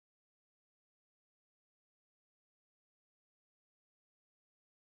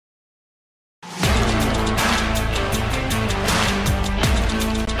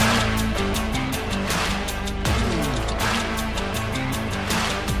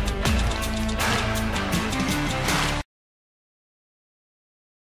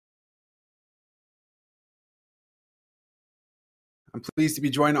I'm pleased to be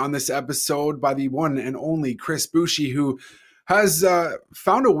joined on this episode by the one and only Chris Boucher, who has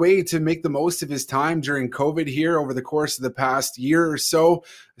found a way to make the most of his time during COVID here over the course of the past year or so,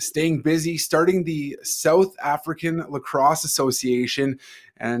 staying busy, starting the South African Lacrosse Association.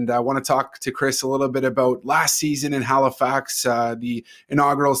 And I want to talk to Chris a little bit about last season in Halifax, the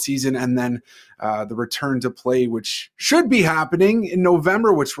inaugural season, and then the return to play, which should be happening in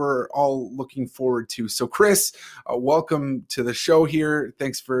November, which we're all looking forward to. So Chris, welcome to the show here.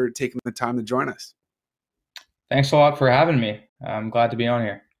 Thanks for taking the time to join us. Thanks a lot for having me. I'm glad to be on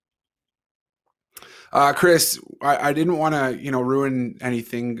here. Chris, I didn't want to, ruin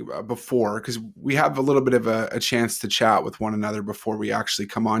anything before, because we have a little bit of a chance to chat with one another before we actually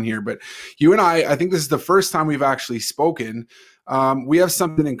come on here. But you and I think this is the first time we've actually spoken. We have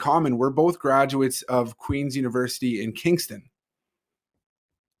something in common. We're both graduates of Queen's University in Kingston.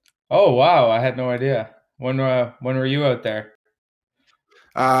 Oh, wow. I had no idea. When were you out there?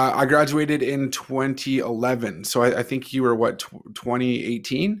 I graduated in 2011. So I think you were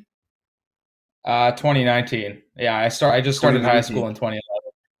 2018? 2019. Yeah, I just started high school in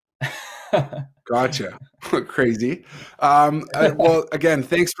 2011. Gotcha. Crazy. Well, again,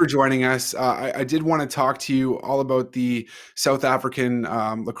 thanks for joining us. I did want to talk to you all about the South African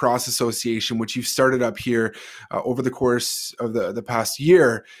Lacrosse Association, which you've started up here over the course of the past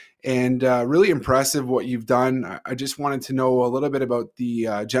year. And really impressive what you've done. I just wanted to know a little bit about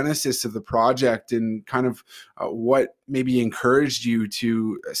the genesis of the project and kind of what maybe encouraged you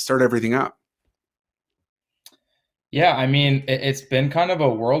to start everything up. Yeah, I mean, it's been kind of a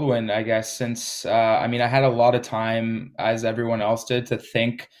whirlwind, I guess, since I had a lot of time, as everyone else did, to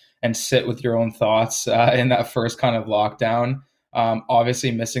think and sit with your own thoughts in that first kind of lockdown.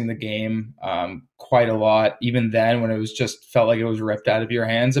 Obviously missing the game quite a lot, even then when it was just felt like it was ripped out of your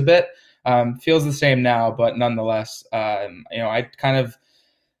hands a bit. Feels the same now, but nonetheless, I kind of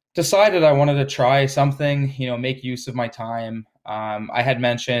decided I wanted to try something, make use of my time. I had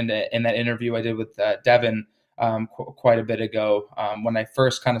mentioned in that interview I did with Devin quite a bit ago, when I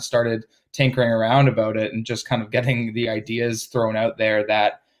first kind of started tinkering around about it and just kind of getting the ideas thrown out there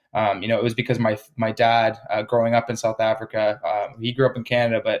that, it was because my dad, growing up in South Africa, he grew up in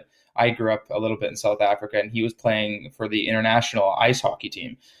Canada, but I grew up a little bit in South Africa, and he was playing for the international ice hockey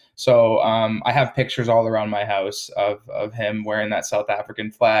team. So I have pictures all around my house of him wearing that South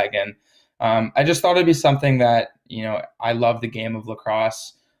African flag. And I just thought it'd be something that, I love the game of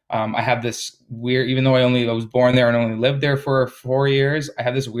lacrosse. I have this weird, even though I was born there and only lived there for 4 years, I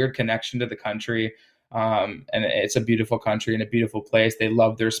have this weird connection to the country. And it's a beautiful country and a beautiful place. They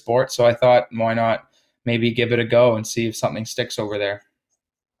love their sport. So I thought, why not maybe give it a go and see if something sticks over there.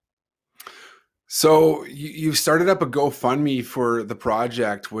 So you've started up a GoFundMe for the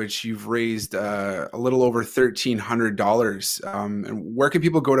project, which you've raised a little over $1,300. And where can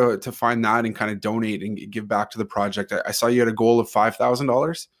people go to find that and kind of donate and give back to the project? I saw you had a goal of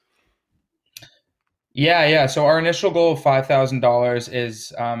 $5,000. Yeah. So our initial goal of $5,000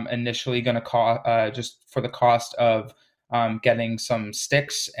 is initially going to cost just for the cost of getting some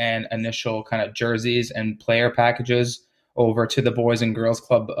sticks and initial kind of jerseys and player packages over to the Boys and Girls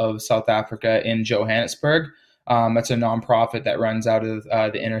Club of South Africa in Johannesburg. It's a nonprofit that runs out of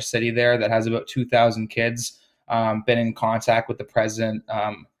the inner city there that has about 2,000 kids. Been in contact with the president.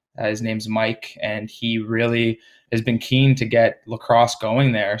 His name's Mike, and he really has been keen to get lacrosse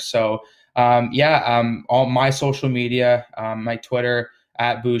going there. So all my social media, my Twitter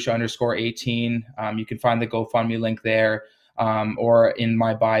at Boosh_18. You can find the GoFundMe link there, or in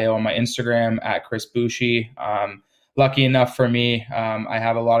my bio on my Instagram at Chris Boucher. Lucky enough for me, I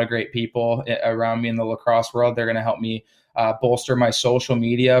have a lot of great people around me in the lacrosse world. They're going to help me bolster my social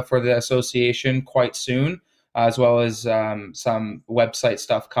media for the association quite soon, as well as some website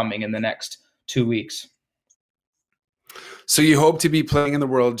stuff coming in the next 2 weeks. So you hope to be playing in the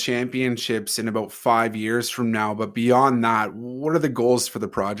World Championships in about 5 years from now, but beyond that, what are the goals for the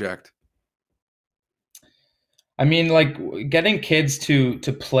project? I mean, like, getting kids to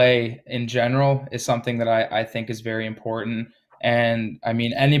play in general is something that I think is very important. And I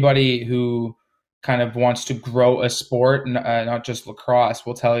mean, anybody who kind of wants to grow a sport, not just lacrosse,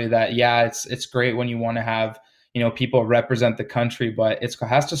 will tell you that, yeah, it's great when you want to have, people represent the country, but it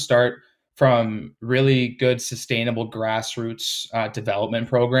has to start from really good, sustainable grassroots development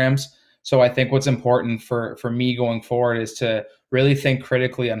programs. So I think what's important for me going forward is to really think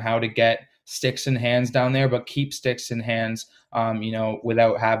critically on how to get sticks in hands down there, but keep sticks in hands,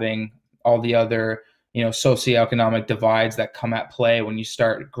 without having all the other, socioeconomic divides that come at play when you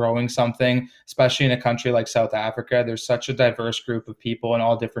start growing something, especially in a country like South Africa. There's such a diverse group of people in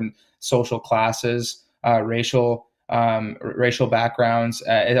all different social classes, racial racial backgrounds.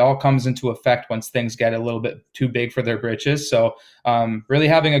 It all comes into effect once things get a little bit too big for their britches. So really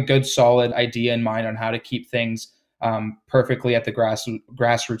having a good, solid idea in mind on how to keep things perfectly at the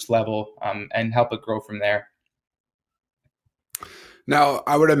grassroots level and help it grow from there. Now,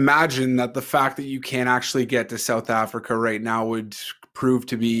 I would imagine that the fact that you can't actually get to South Africa right now would prove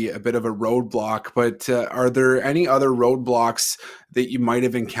to be a bit of a roadblock. But are there any other roadblocks that you might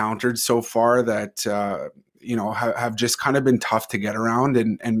have encountered so far that have just kind of been tough to get around,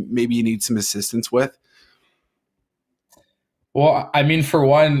 and maybe you need some assistance with? Well, I mean, for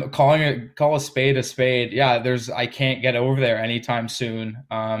one, call a spade a spade. Yeah, I can't get over there anytime soon.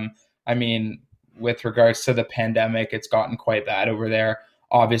 I mean, with regards to the pandemic, it's gotten quite bad over there.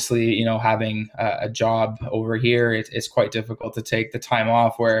 Obviously, having a job over here, it's quite difficult to take the time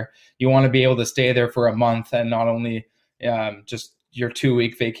off where you want to be able to stay there for a month and not only just your 2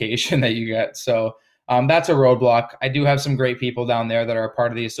 week vacation that you get. So that's a roadblock. I do have some great people down there that are a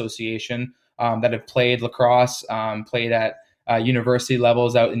part of the association that have played lacrosse, played at university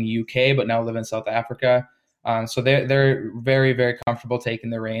levels out in the UK, but now live in South Africa. So they're very, very comfortable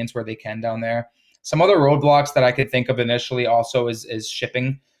taking the reins where they can down there. Some other roadblocks that I could think of initially also is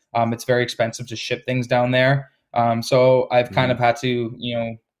shipping. It's very expensive to ship things down there. So I've kind of had to,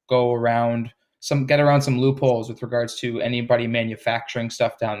 get around some loopholes with regards to anybody manufacturing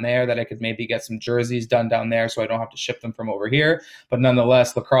stuff down there, that I could maybe get some jerseys done down there so I don't have to ship them from over here. But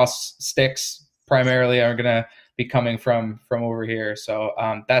nonetheless, lacrosse sticks primarily are going to be coming from over here. So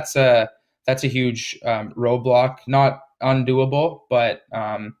that's a huge roadblock, not undoable, but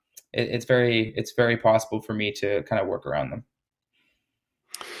it's very possible for me to kind of work around them.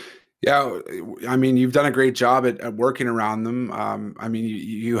 Yeah, I mean, you've done a great job at working around them. I mean,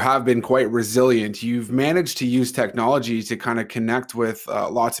 you have been quite resilient. You've managed to use technology to kind of connect with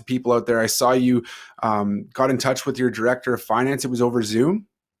lots of people out there. I saw you got in touch with your director of finance. It was over Zoom.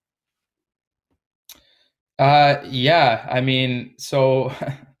 Yeah, I mean, so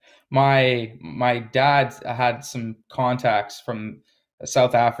my dad had some contacts from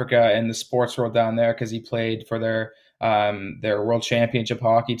South Africa in the sports world down there because he played for their world championship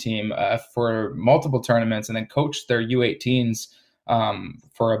hockey team for multiple tournaments, and then coached their U18s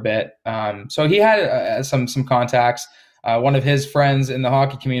for a bit. So he had some contacts. One of his friends in the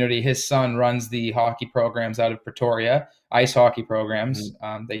hockey community, his son runs the hockey programs out of Pretoria, ice hockey programs.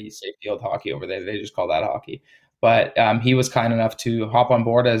 They say field hockey over there. They just call that hockey. But he was kind enough to hop on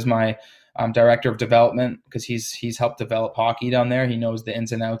board as my director of development, because he's helped develop hockey down there. He knows the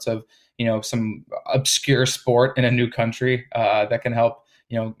ins and outs of some obscure sport in a new country that can help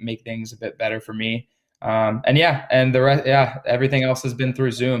make things a bit better for me. And the rest, everything else has been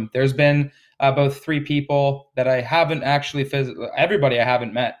through Zoom. There's been about 3 people that I haven't actually everybody I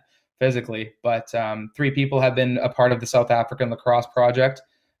haven't met physically, but 3 people have been a part of the South African Lacrosse Project,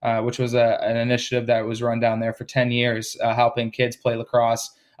 which was an initiative that was run down there for 10 years, helping kids play lacrosse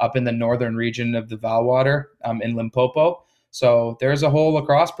up in the northern region of the Valwater in Limpopo. So there's a whole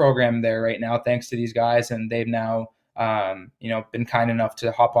lacrosse program there right now, thanks to these guys, and they've now been kind enough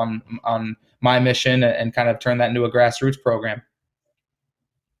to hop on my mission and kind of turn that into a grassroots program.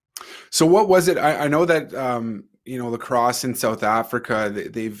 So what was it? I know that lacrosse in South Africa,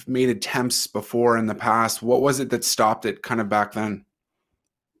 they've made attempts before in the past. What was it that stopped it kind of back then?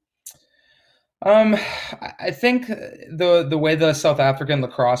 I think the way the South African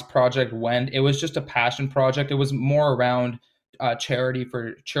Lacrosse Project went, it was just a passion project. It was more around charity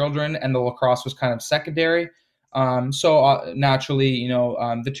for children, and the lacrosse was kind of secondary. So naturally,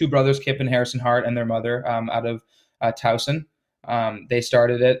 the 2 brothers, Kip and Harrison Hart, and their mother out of Towson, they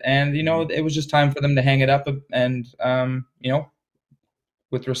started it, and it was just time for them to hang it up. And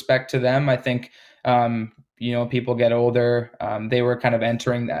with respect to them, I think people get older. They were kind of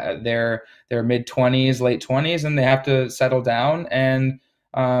entering their mid-20s, late 20s, and they have to settle down. And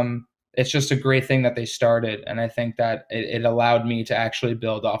it's just a great thing that they started. And I think that it allowed me to actually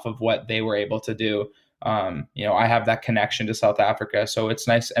build off of what they were able to do. I have that connection to South Africa, so it's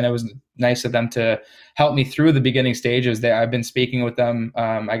nice, and it was nice of them to help me through the beginning stages. I've been speaking with them,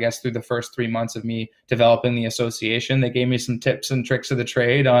 I guess, through the first 3 months of me developing the association. They gave me some tips and tricks of the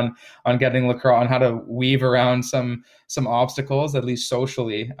trade on getting lacrosse, on how to weave around some obstacles, at least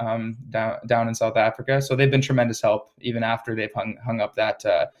socially, down in South Africa. So they've been tremendous help even after they've hung up that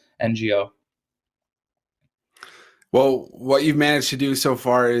NGO. Well, what you've managed to do so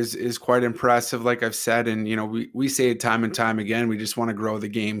far is quite impressive, like I've said, and we say it time and time again. We just want to grow the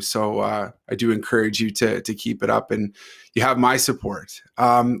game, so I do encourage you to keep it up, and you have my support.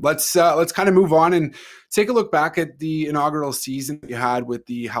 Let's kind of move on and take a look back at the inaugural season you had with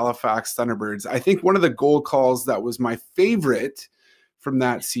the Halifax Thunderbirds. I think one of the goal calls that was my favorite from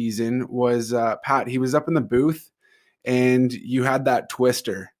that season was Pat. He was up in the booth, and you had that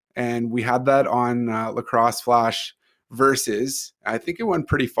twister, and we had that on Lacrosse Flash versus, I think it went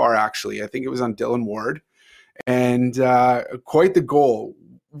pretty far actually. I think it was on Dylan Ward, and quite the goal.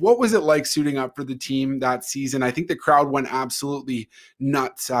 What was it like suiting up for the team that season? I think the crowd went absolutely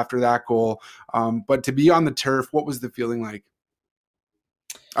nuts after that goal. But to be on the turf, what was the feeling like?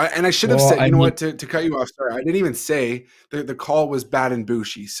 And I should have Well, said, I mean, to cut you off, sorry, I didn't even say the call was bad and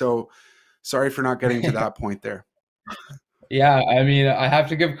bushy. So sorry for not getting to that point there. yeah, I mean, I have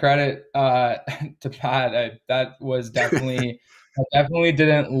to give credit to Pat. That was definitely, I definitely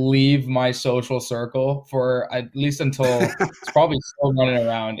didn't leave my social circle for at least until it's probably still running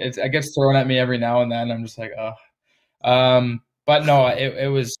around. It gets thrown at me every now and then. I'm just like, oh. But no, it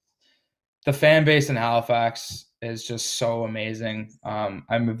was the fan base in Halifax is just so amazing.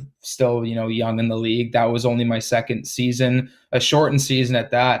 I'm still, young in the league. That was only my second season, a shortened season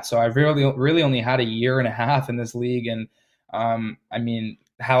at that. So I've really only had a year and a half in this league. And I mean,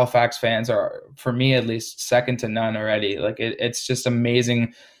 Halifax fans are, for me at least, second to none already. Like it's just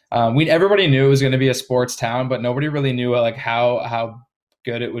amazing. Everybody knew it was going to be a sports town, but nobody really knew like how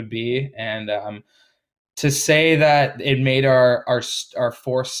good it would be. And to say that it made our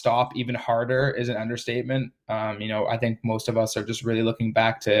forced stop even harder is an understatement. I think most of us are just really looking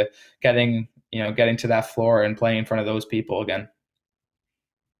back to getting to that floor and playing in front of those people again.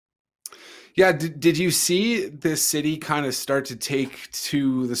 Yeah, did you see this city kind of start to take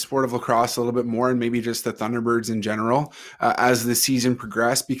to the sport of lacrosse a little bit more, and maybe just the Thunderbirds in general as the season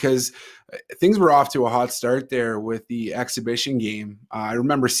progressed? Because things were off to a hot start there with the exhibition game. I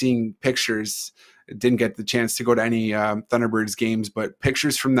remember seeing pictures. Didn't get the chance to go to any Thunderbirds games, but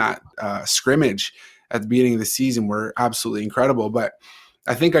pictures from that scrimmage at the beginning of the season were absolutely incredible. But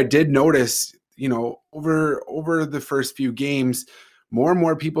I think I did notice, over the first few games, more and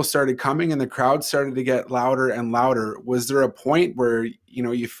more people started coming and the crowd started to get louder and louder. Was there a point where,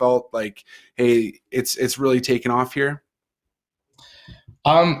 you felt like, hey, it's really taken off here?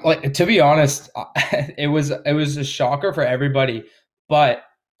 Like, to be honest, it was a shocker for everybody, but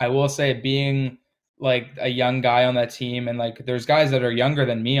I will say, being like a young guy on that team, and like there's guys that are younger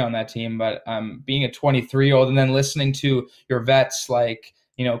than me on that team, but being a 23-year-old and then listening to your vets like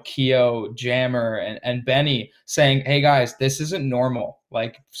Keo, Jammer, and Benny saying, "Hey guys, this isn't normal.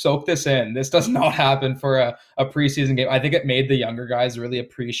 Like, soak this in. This does not happen for a preseason game." I think it made the younger guys really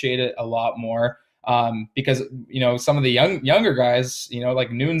appreciate it a lot more. Because some of the younger guys, like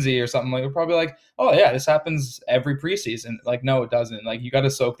Noonsy or something, like, are probably like, "Oh yeah, this happens every preseason." Like, no, it doesn't. Like, you got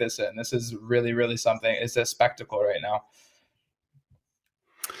to soak this in. This is really, really something. It's a spectacle right now.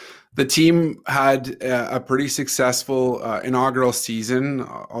 The team had a pretty successful inaugural season,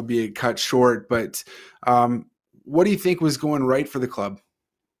 albeit cut short. But what do you think was going right for the club?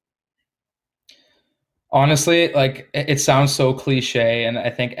 Honestly, like, it sounds so cliche, and I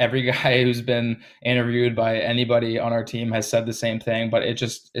think every guy who's been interviewed by anybody on our team has said the same thing, but it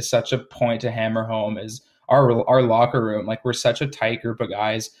just is such a point to hammer home, is our locker room. Like, we're such a tight group of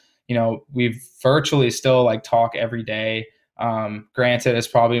guys. We virtually still like talk every day. Granted, it's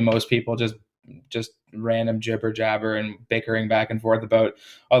probably most people just random jibber jabber and bickering back and forth about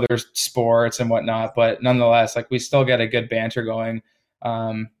other sports and whatnot, but nonetheless, like, we still get a good banter going.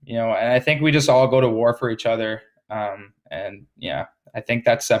 And I think we just all go to war for each other. And yeah, I think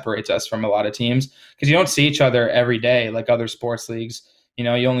that separates us from a lot of teams, because you don't see each other every day like other sports leagues. You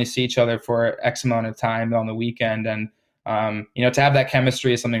only see each other for X amount of time on the weekend. And, to have that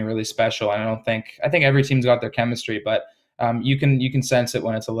chemistry is something really special. I think every team's got their chemistry, but you can sense it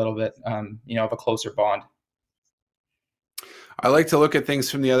when it's a little bit, of a closer bond. I like to look at things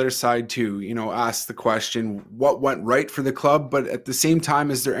from the other side too, ask the question, what went right for the club? But at the same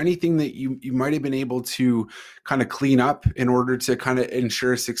time, is there anything that you might have been able to kind of clean up in order to kind of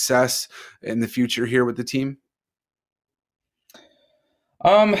ensure success in the future here with the team?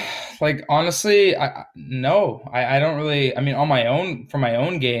 Um, like, honestly, no, I don't really. I mean, on my own, for my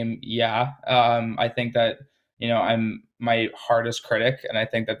own game, yeah. I think that I'm my hardest critic, and I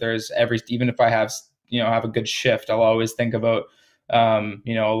think that there's even if I have a good shift, I'll always think about a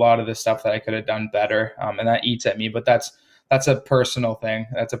lot of the stuff that I could have done better, and that eats at me. But that's a personal thing.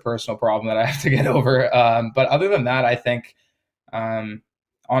 That's a personal problem that I have to get over. But other than that, I think, um,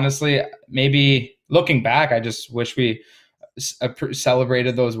 honestly, maybe looking back, I just wish we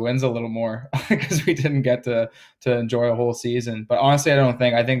celebrated those wins a little more because we didn't get to enjoy a whole season. But honestly,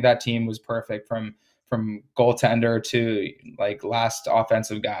 I think that team was perfect from goaltender to like last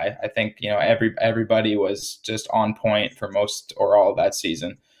offensive guy. I think, you know, everybody was just on point for most or all of that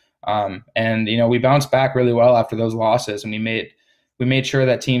season. And you know, we bounced back really well after those losses, and we made sure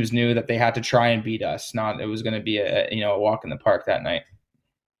that teams knew that they had to try and beat us. Not it was going to be a walk in the park that night.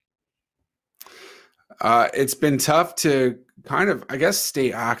 It's been tough to kind of, I guess,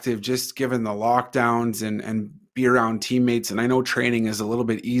 stay active just given the lockdowns and be around teammates. And I know training is a little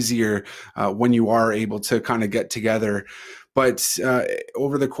bit easier when you are able to kind of get together. But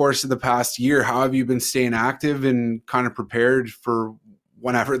over the course of the past year, how have you been staying active and kind of prepared for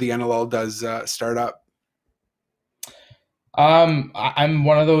whenever the NLL does start up? I'm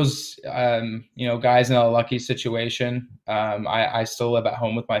one of those, guys in a lucky situation. I still live at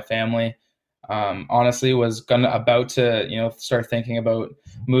home with my family. Honestly, was about to, start thinking about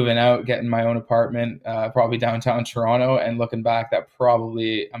moving out, getting my own apartment, probably downtown Toronto. And looking back,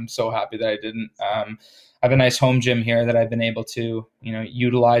 I'm so happy that I didn't. I have a nice home gym here that I've been able to,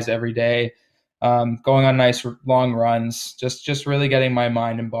 utilize every day. Going on nice long runs, just really getting my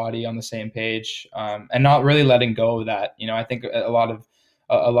mind and body on the same page, and not really letting go of that. I think a lot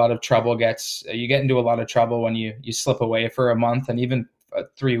of trouble you get into a lot of trouble when you slip away for a month, and even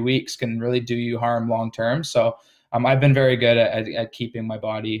 3 weeks can really do you harm long term. So I've been very good at keeping my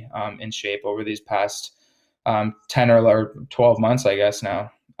body in shape over these past 10 or 12 months, I guess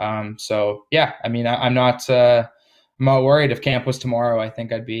now. So yeah, I mean, I'm not worried. If camp was tomorrow, I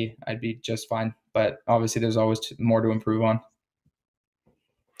think I'd be just fine. But obviously, there's always more to improve on.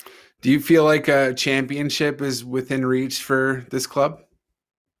 Do you feel like a championship is within reach for this club?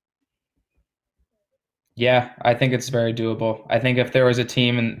 Yeah, I think it's very doable. I think if there was a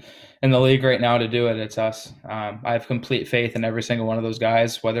team in the league right now to do it, it's us. I have complete faith in every single one of those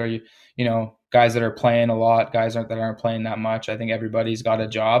guys, whether guys that are playing a lot, guys that aren't playing that much. I think everybody's got a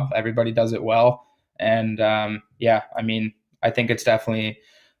job. Everybody does it well. And yeah, I mean, I think it's definitely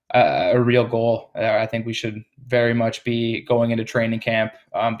a real goal. I think we should very much be going into training camp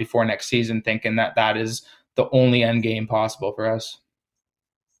before next season thinking that is the only end game possible for us.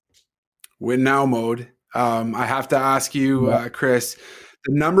 Win now mode. I have to ask you, Chris,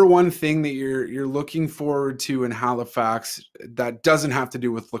 the number one thing that you're looking forward to in Halifax that doesn't have to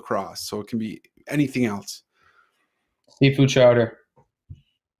do with lacrosse, so it can be anything else. Seafood chowder.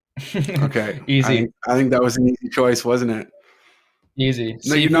 Okay, easy. I think that was an easy choice, wasn't it? Easy.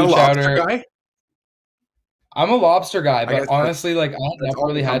 No, you're not a lobster guy? I'm a lobster guy, but honestly, like, I never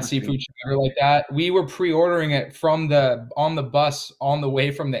really had seafood chowder like that. We were pre-ordering it on the bus on the way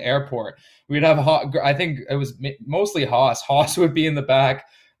from the airport. We'd have I think it was mostly Haas. Haas would be in the back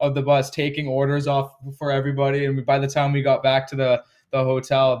of the bus taking orders off for everybody. And by the time we got back to the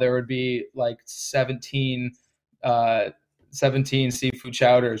hotel, there would be like 17 seafood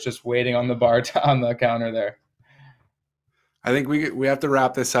chowders just waiting on the bar on the counter there. I think we have to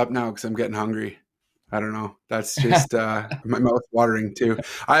wrap this up now because I'm getting hungry. I don't know. That's just my mouth watering too.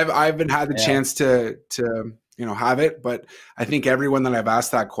 I haven't had the chance to have it, but I think everyone that I've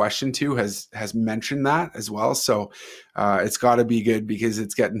asked that question to has mentioned that as well. So it's got to be good because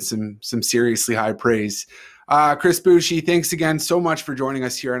it's getting some seriously high praise. Chris Boucher, thanks again so much for joining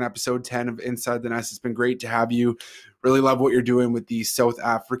us here on episode 10 of Inside the Nest. It's been great to have you. Really love what you're doing with the South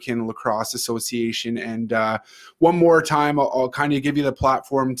African Lacrosse Association. And one more time, I'll kind of give you the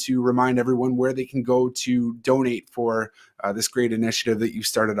platform to remind everyone where they can go to donate for this great initiative that you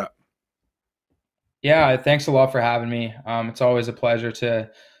started up. Yeah, thanks a lot for having me. It's always a pleasure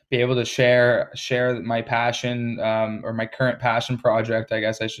to be able to share my passion or my current passion project, I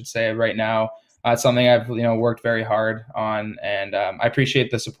guess I should say right now. It's something I've worked very hard on, and I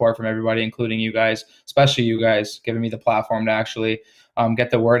appreciate the support from everybody, including you guys, especially you guys, giving me the platform to actually get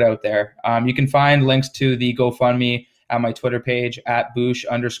the word out there. You can find links to the GoFundMe at my Twitter page at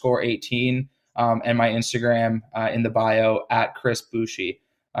Bouch_18 and my Instagram in the bio at Chris Boucher.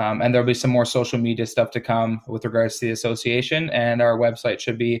 And there'll be some more social media stuff to come with regards to the association, and our website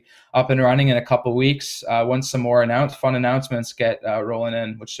should be up and running in a couple weeks once some more fun announcements get rolling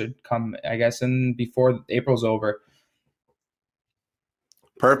in, which should come, I guess, before April's over.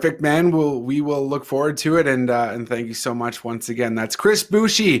 Perfect, man. We will look forward to it, and thank you so much once again. That's Chris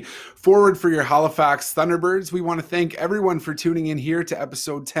Boucher, forward for your Halifax Thunderbirds. We want to thank everyone for tuning in here to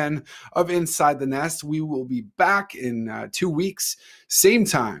episode 10 of Inside the Nest. We will be back in 2 weeks, same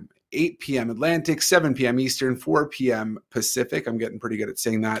time, 8 p.m. Atlantic, 7 p.m. Eastern, 4 p.m. Pacific. I'm getting pretty good at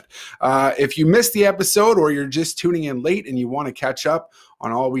saying that. If you missed the episode or you're just tuning in late and you want to catch up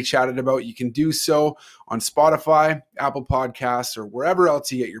on all we chatted about, you can do so on Spotify, Apple Podcasts, or wherever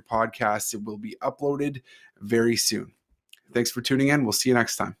else you get your podcasts. It will be uploaded very soon. Thanks for tuning in. We'll see you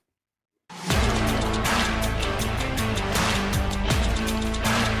next time.